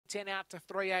10 out to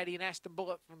 380, and Aston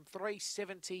Bullet from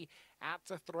 370 out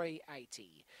to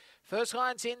 380. First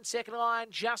line's in, second line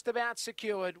just about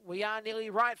secured. We are nearly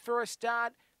right for a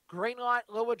start. Green light,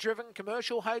 lure driven,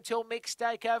 commercial hotel mix,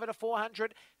 stake over to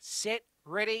 400. Set,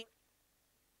 ready,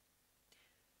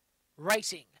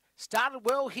 racing. Started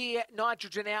well here,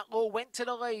 Nitrogen Outlaw went to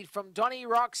the lead from Donny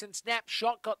Rocks and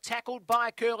Snapshot, got tackled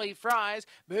by Curly Fries.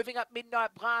 Moving up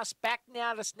Midnight Blast, back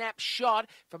now to Snapshot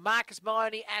from Marcus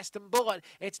Maloney, Aston Bullet.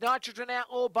 It's Nitrogen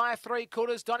Outlaw by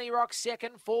 3/4, Donny Rocks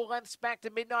second, 4 lengths back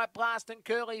to Midnight Blast and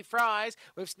Curly Fries.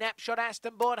 With Snapshot,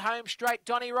 Aston Bullet home straight,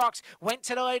 Donny Rocks went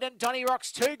to the lead and Donny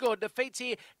Rocks too good. Defeats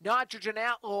here Nitrogen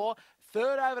Outlaw.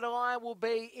 Third over the line will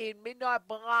be in Midnight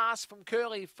Blast from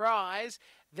Curly Fries.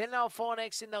 Then they'll fall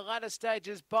next in the latter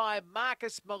stages by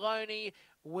Marcus Maloney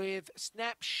with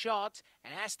Snapshot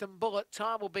and Aston Bullet.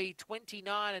 Time will be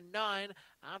 29:09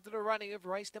 after the running of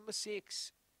race number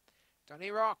 6.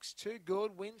 Donny Rocks, too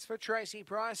good. Wins for Tracy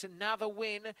Price. Another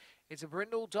win. It's a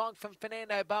Brindle Dog from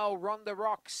Fernando Bowl. Ronda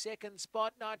Rocks, second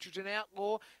spot. Nitrogen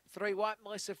Outlaw. 3 white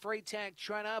Melissa Free Tag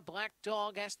Trainer. Black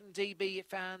Dog, Aston DB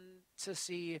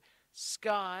Fantasy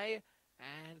Sky.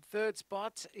 And third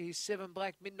spot is 7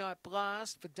 Black Midnight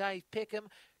Blast for Dave Peckham.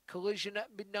 Collision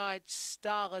Midnight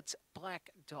Starlet's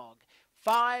Black Dog.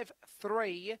 5,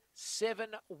 3,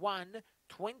 7, 1,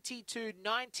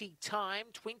 22.90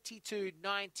 time,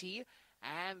 22.90.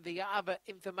 And the other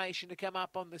information to come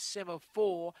up on the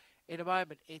semaphore in a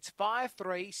moment. It's 5,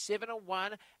 3, 7,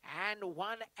 1, and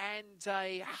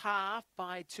 1.5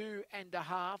 by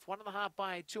 2.5. 1.5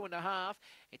 by 2.5.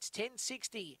 It's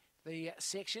 10.60. The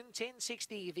section,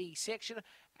 10.60 the section,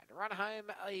 and the run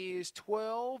home is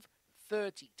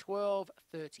 12.30,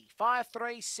 12.30. 5,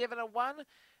 3, 7, 1,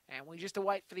 and we just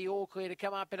await for the all clear to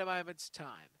come up in a moment's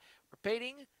time.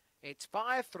 Repeating, it's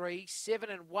 5, 3,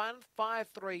 7, 1, 5,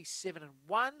 3, 7,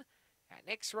 1. Our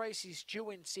next race is due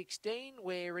in 16,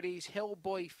 where it is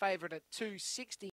Hellboy favourite at 2.60.